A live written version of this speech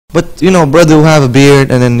But, you know, brother who have a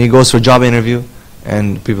beard and then he goes for a job interview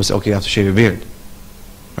and people say, okay, you have to shave your beard.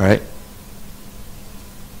 Alright?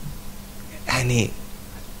 And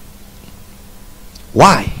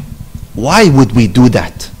why? Why would we do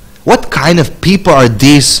that? What kind of people are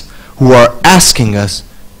these who are asking us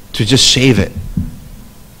to just shave it?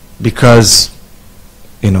 Because,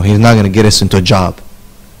 you know, he's not going to get us into a job.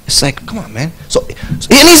 It's like, come on, man. So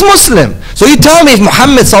and he's Muslim. So you tell me if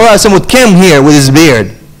Muhammad would come here with his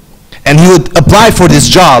beard and he would apply for this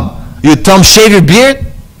job, you would tell him, shave your beard?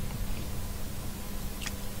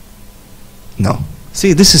 No.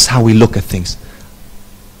 See, this is how we look at things.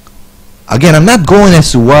 Again, I'm not going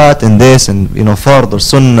as to what and this and, you know, fard or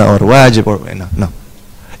sunnah or wajib or, no.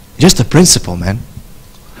 Just the principle, man.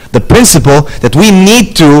 The principle that we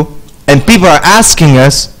need to, and people are asking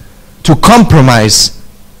us to compromise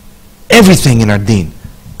everything in our deen.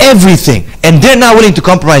 Everything. And they're not willing to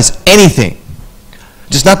compromise anything.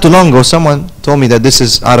 Just not too long ago, someone told me that this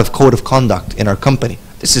is out of code of conduct in our company.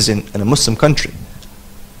 This is in a Muslim country.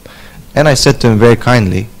 And I said to him very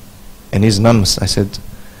kindly, and he's non-Muslim, I said,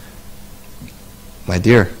 my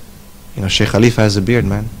dear, you know, Sheikh Khalifa has a beard,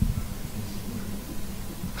 man.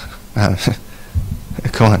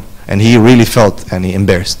 Come on. And he really felt and he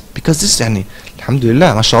embarrassed. Because this is,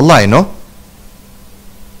 alhamdulillah, mashallah, you know.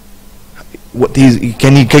 What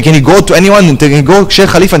can he go to anyone and can he go Sheikh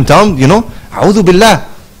Khalifa and tell him, you know, A'udhu billah.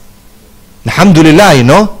 Alhamdulillah, you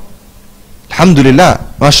know.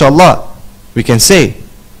 Alhamdulillah, mashallah. We can say.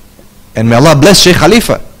 And may Allah bless Sheikh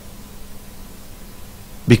Khalifa.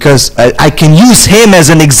 Because I can use him as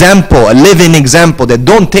an example, a living example, that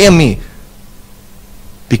don't tell me.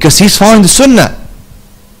 Because he's following the sunnah.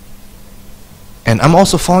 And I'm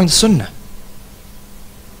also following the sunnah.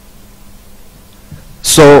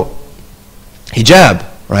 So, hijab,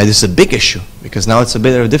 right, this is a big issue. Because now it's a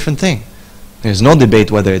bit of a different thing. There's no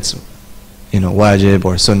debate whether it's, you know, wajib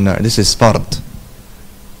or sunnah. This is fard.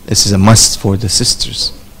 This is a must for the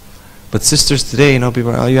sisters. But sisters today, you know,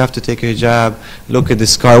 people are, oh, you have to take a hijab. Look at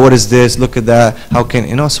this car. What is this? Look at that. How can,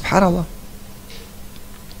 you know, subhanAllah.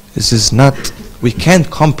 This is not, we can't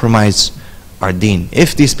compromise our deen.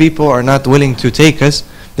 If these people are not willing to take us,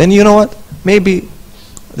 then you know what? Maybe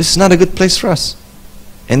this is not a good place for us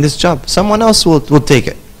in this job. Someone else will take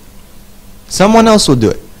it. Someone else will do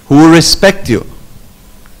it. Who will respect you.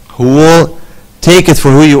 Who will take it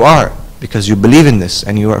for who you are. Because you believe in this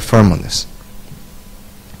and you are firm on this.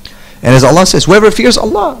 And as Allah says, whoever fears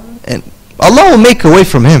Allah, and Allah will make a way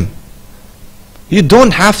from him. You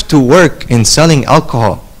don't have to work in selling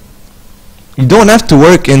alcohol. You don't have to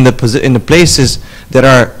work in the places that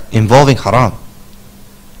are involving haram.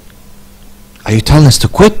 Are you telling us to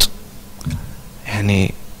quit?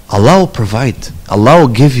 And Allah will provide. Allah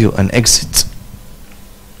will give you an exit.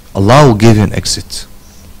 Allah will give you an exit.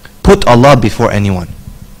 Put Allah before anyone.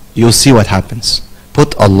 You'll see what happens.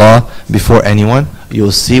 Put Allah before anyone.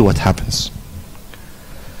 You'll see what happens.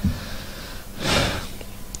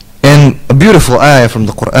 And a beautiful ayah from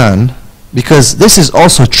the Quran, because this is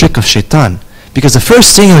also a trick of shaitan. Because the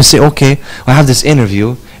first thing you say, okay, I have this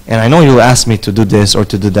interview, and I know you'll ask me to do this or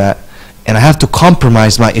to do that, and I have to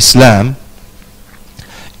compromise my Islam.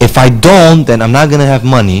 If I don't, then I'm not going to have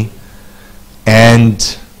money,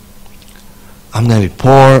 and I'm going to be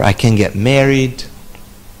poor, I can't get married.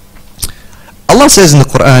 Allah says in the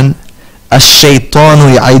Quran,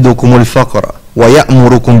 الشيطان يعيدكم الفقر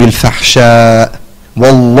ويأمركم بالفحشاء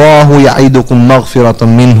والله يعيدكم مغفرة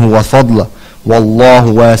منه وفضلا والله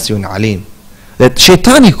واسع عليم. That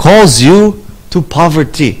shaitan, he calls you to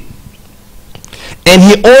poverty. And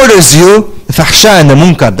he orders you the fahsha and the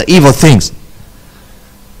munkar, the evil things.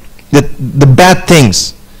 The bad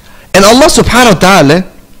things. And Allah subhanahu wa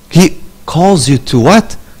ta'ala, he calls you to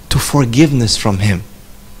what? To forgiveness from him.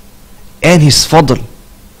 And his fadl,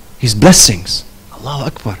 his blessings. Allahu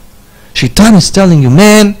Akbar. Shaitan is telling you,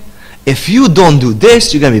 man, if you don't do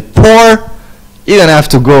this, you're going to be poor. You're going to have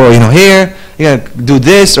to go, you know, here. You're going to do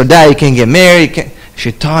this or that. You can't get married.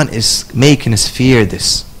 Shaitan is making us fear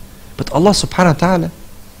this. But Allah subhanahu wa ta'ala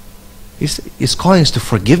is calling us to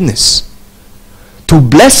forgiveness. To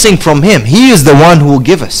blessing from him. He is the one who will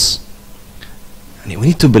give us. And we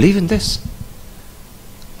need to believe in this.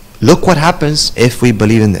 Look what happens if we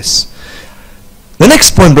believe in this. The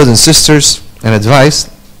next point, brothers and sisters, and advice,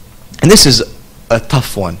 and this is a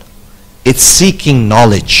tough one. It's seeking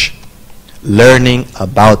knowledge, learning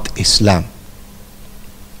about Islam.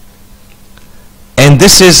 And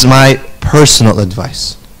this is my personal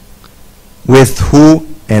advice. With who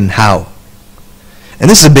and how. And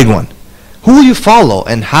this is a big one. Who you follow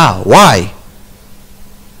and how, why.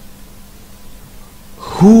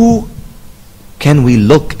 Who can we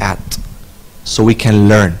look at so we can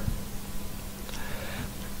learn?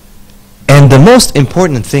 And the most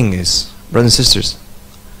important thing is, brothers and sisters,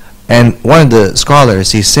 and one of the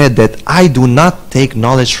scholars, he said that I do not take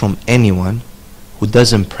knowledge from anyone who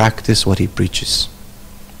doesn't practice what he preaches.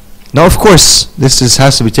 Now, of course, this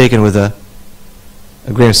has to be taken with a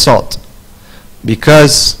grain of salt,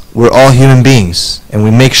 because we're all human beings, and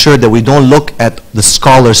we make sure that we don't look at the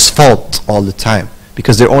scholar's fault all the time,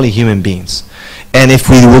 because they're only human beings. And if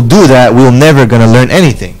we will do that, we're never going to learn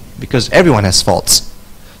anything, because everyone has faults.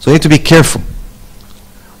 So we need to be careful.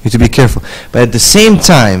 We need to be careful. But at the same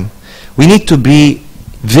time, we need to be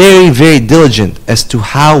very, very diligent as to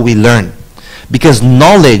how we learn, because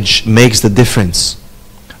knowledge makes the difference.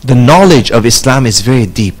 The knowledge of Islam is very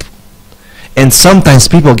deep. And sometimes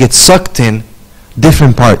people get sucked in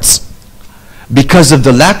different parts because of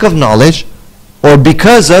the lack of knowledge or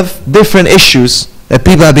because of different issues that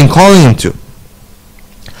people have been calling them to.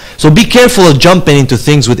 So be careful of jumping into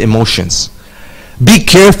things with emotions. Be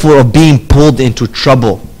careful of being pulled into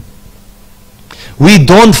trouble. We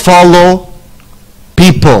don't follow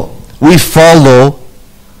people. We follow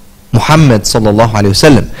Muhammad sallallahu alaihi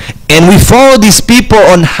wasallam. And we follow these people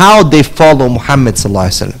on how they follow Muhammad sallallahu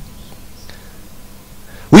alaihi wasallam.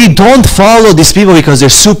 We don't follow these people because they're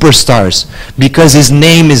superstars, because his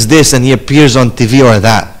name is this and he appears on TV or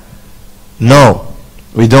that. No,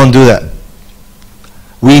 we don't do that.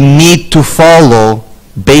 We need to follow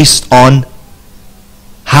based on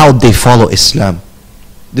how they follow Islam.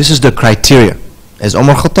 This is the criteria. As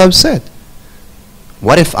Umar Khattab said,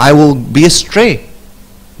 what if I will be astray?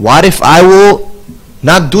 What if I will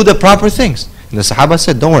not do the proper things? And the Sahaba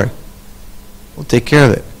said, don't worry, we'll take care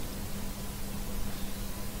of it.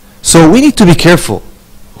 So we need to be careful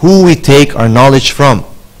who we take our knowledge from,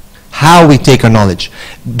 how we take our knowledge.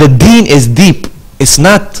 The deen is deep. It's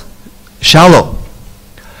not shallow.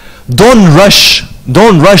 Don't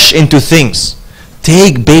rush into things.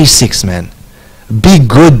 Take basics, man. Be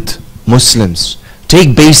good Muslims.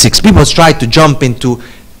 Take basics. People try to jump into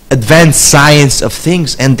advanced science of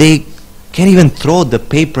things and they can't even throw the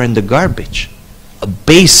paper in the garbage. A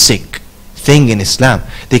basic thing in Islam.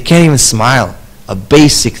 They can't even smile. A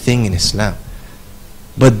basic thing in Islam.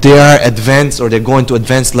 But they are advanced, or they're going to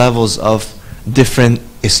advanced levels of different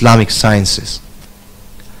Islamic sciences.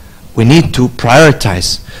 We need to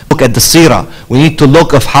prioritize. Look at the seerah. We need to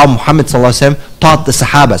look of how Muhammad ﷺ taught the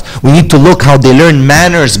Sahabas. We need to look how they learn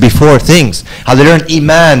manners before things, how they learn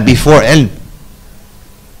iman before ilm.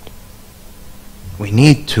 We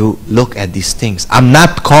need to look at these things.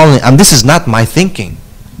 This is not my thinking.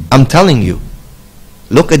 I'm telling you.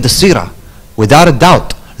 Look at the seerah. Without a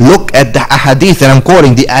doubt. Look at the ahadith that I'm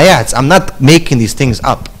quoting, the ayats. I'm not making these things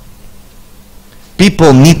up.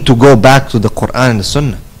 People need to go back to the Quran and the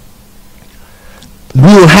Sunnah. We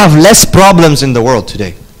will have less problems in the world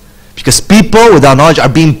today. Because people without knowledge are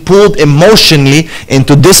being pulled emotionally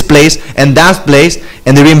into this place and that place,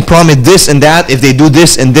 and they're being promised this and that if they do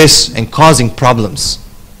this and this, and causing problems.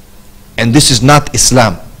 And this is not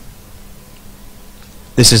Islam.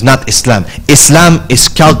 This is not Islam. Islam is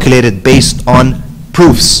calculated based on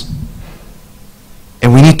proofs.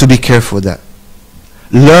 And we need to be careful with that.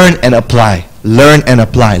 Learn and apply. Learn and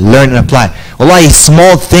apply. Learn and apply. Wallahi,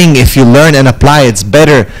 small thing, if you learn and apply, it's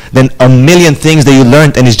better than a million things that you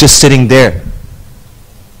learned and it's just sitting there.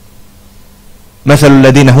 مثل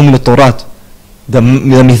الذين هم التوراة.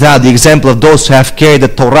 The example of those who have carried the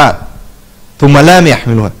Torah. ثم لم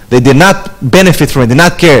يحملوها. They did not benefit from it, did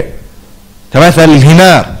not care. كمثل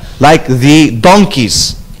الحمار, like the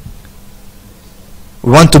donkeys.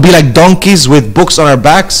 We want to be like donkeys with books on our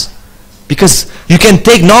backs, because you can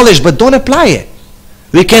take knowledge but don't apply it.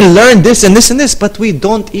 We can learn this and this and this, but we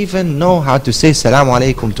don't even know how to say Salaam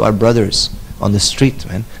Alaikum to our brothers on the street,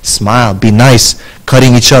 man. Smile, be nice,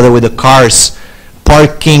 cutting each other with the cars,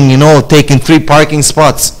 parking, taking 3 parking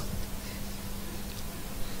spots,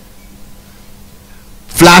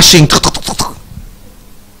 flashing,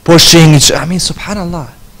 pushing each other. I mean, subhanallah.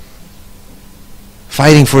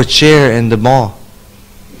 Fighting for a chair in the mall.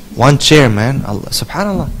 One chair, man. Allah,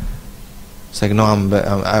 subhanallah. It's like, no,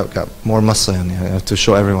 I've got more muscle in here. I have to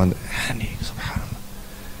show everyone. Subhanallah.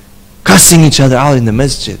 Cussing each other out in the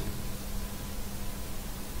masjid.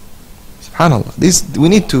 Subhanallah. We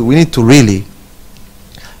need to really.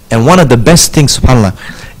 And one of the best things, subhanallah,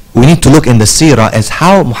 we need to look in the seerah as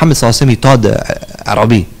how Muhammad ﷺ taught the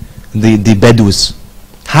Arabi, the Bedouins,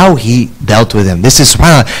 how he dealt with them. This is,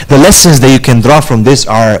 subhanallah, the lessons that you can draw from this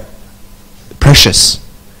are precious.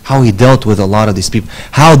 How he dealt with a lot of these people,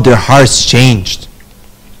 how their hearts changed.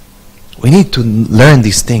 We need to learn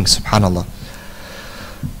these things, subhanallah.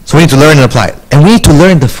 So we need to learn and apply it. And we need to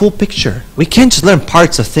learn the full picture. We can't just learn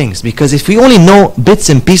parts of things, because if we only know bits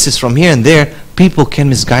and pieces from here and there, people can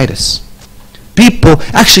misguide us. People,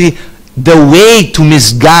 actually, the way to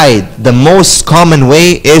misguide, the most common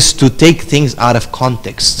way, is to take things out of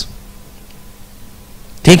context.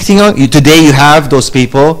 Take things out. Today you have those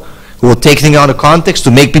people who will take things out of context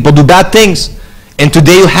to make people do bad things. And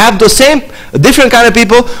today you have those same, different kind of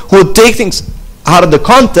people who will take things out of the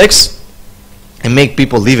context and make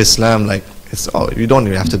people leave Islam like, it's, oh, you don't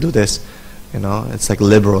even have to do this. You know, it's like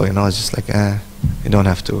liberal, you know, it's just like, you don't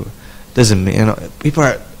have to. Doesn't mean, you know, people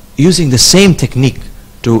are using the same technique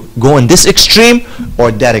to go in this extreme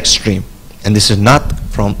or that extreme. And this is not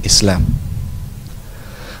from Islam.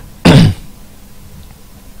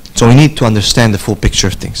 So we need to understand the full picture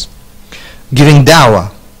of things. Giving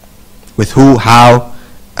da'wah, with who, how.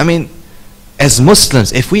 I mean, as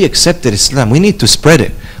Muslims, if we accepted Islam, we need to spread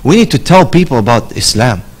it. We need to tell people about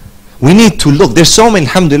Islam. We need to look. There's so many,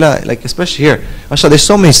 alhamdulillah, like especially here, mashallah, there's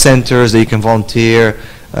so many centers that you can volunteer.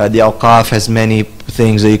 The Awqaf has many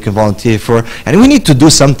things that you can volunteer for. And we need to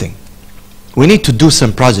do something. We need to do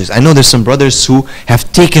some projects. I know there's some brothers who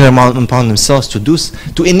have taken it upon themselves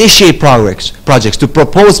to initiate projects, to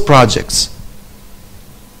propose projects.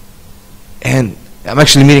 And I'm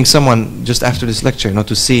actually meeting someone just after this lecture, you know,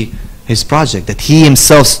 to see his project that he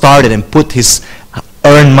himself started and put his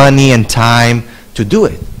earned money and time to do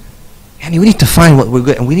it. And we need to find what we're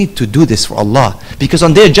good, and we need to do this for Allah. Because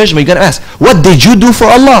on their judgment, you're going to ask, what did you do for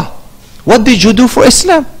Allah? What did you do for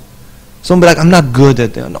Islam? Some be like, I'm not good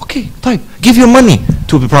at it. Okay, fine. Give your money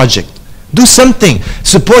to the project. Do something.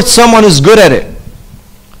 Support someone who's good at it.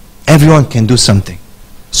 Everyone can do something.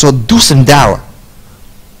 So do some da'wah.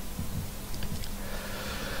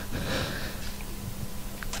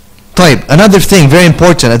 Another thing, very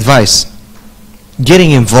important advice.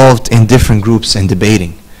 Getting involved in different groups and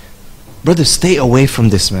debating. Brother, stay away from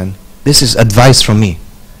this, man. This is advice from me.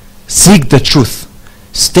 Seek the truth.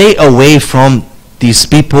 Stay away from these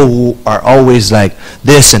people who are always like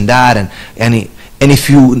this and that, and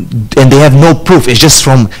they have no proof. It's just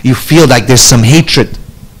from, you feel like there's some hatred.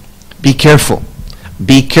 Be careful.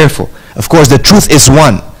 Be careful. Of course, the truth is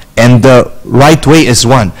one, and the right way is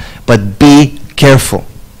one. But be careful.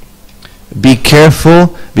 Be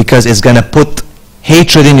careful, because it's going to put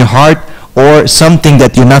hatred in your heart, or something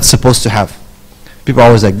that you're not supposed to have. People are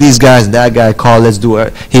always like, these guys and that guy call, let's do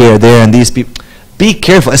it here, there, and these people. Be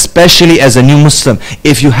careful, especially as a new Muslim.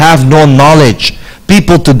 If you have no knowledge,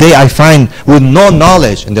 people today I find with no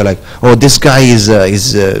knowledge, and they're like, oh, this guy is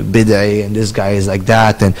bid'ah, and this guy is like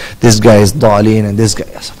that, and this guy is dalin, and this guy.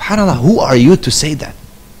 SubhanAllah, who are you to say that?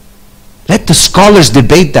 Let the scholars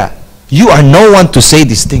debate that. You are no one to say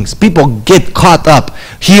these things. People get caught up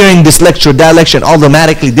hearing this lecture, that lecture, and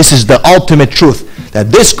automatically this is the ultimate truth.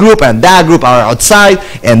 That this group and that group are outside,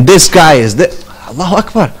 and this guy is this. Allahu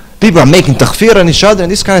Akbar. People are making taghfir on each other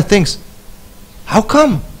and these kind of things. How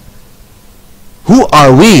come? Who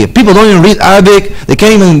are we? People don't even read Arabic. They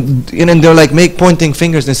can't even, you know, they're like pointing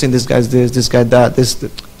fingers and saying this guy's this guy that, this.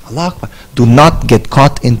 Allah Akbar. Do not get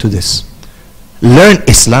caught into this. Learn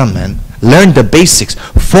Islam, man. Learn the basics.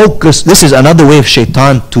 Focus. This is another way of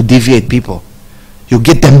shaitan to deviate people. You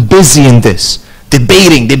get them busy in this.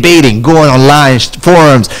 Debating, going online,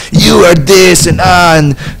 forums. You are this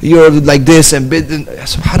and you're like this and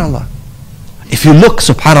subhanallah. If you look,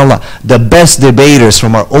 subhanallah, the best debaters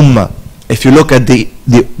from our ummah, if you look at the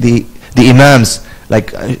imams,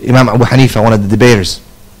 like Imam Abu Hanifa, one of the debaters,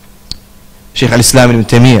 Shaykh al-Islam ibn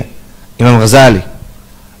Taymiyyah, Imam Ghazali,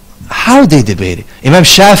 how they debated. Imam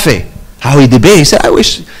Shafi, how he debated. He said,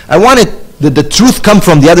 I wanted the truth come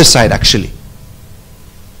from the other side actually.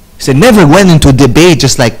 He said, never went into debate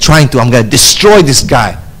just like trying to, I'm going to destroy this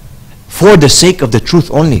guy for the sake of the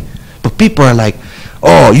truth only. But people are like,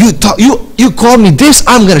 oh, you call me this,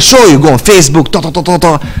 I'm going to show you. Go on Facebook,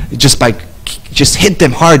 just hit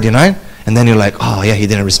them hard, you know. And then you're like, oh yeah, he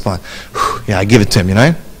didn't respond. Yeah, I give it to him, you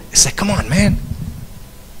know. It's like, come on, man.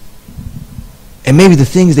 And maybe the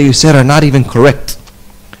things that you said are not even correct.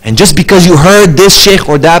 And just because you heard this sheikh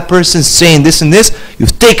or that person saying this and this,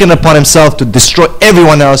 you've taken upon himself to destroy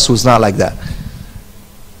everyone else who's not like that.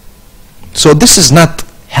 So this is not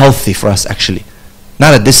healthy for us actually.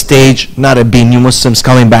 Not at this stage, not at being new Muslims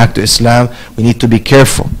coming back to Islam. We need to be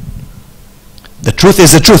careful. The truth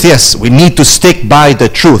is the truth, yes. We need to stick by the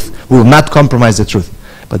truth. We will not compromise the truth.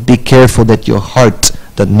 But be careful that your heart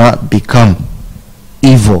does not become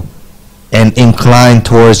evil and inclined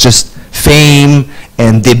towards just fame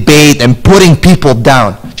and debate and putting people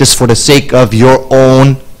down just for the sake of your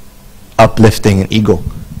own uplifting and ego.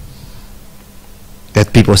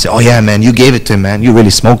 that people say, oh yeah man, you gave it to him, man, you really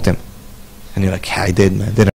smoked him. And you're like, yeah, I did, man, didn't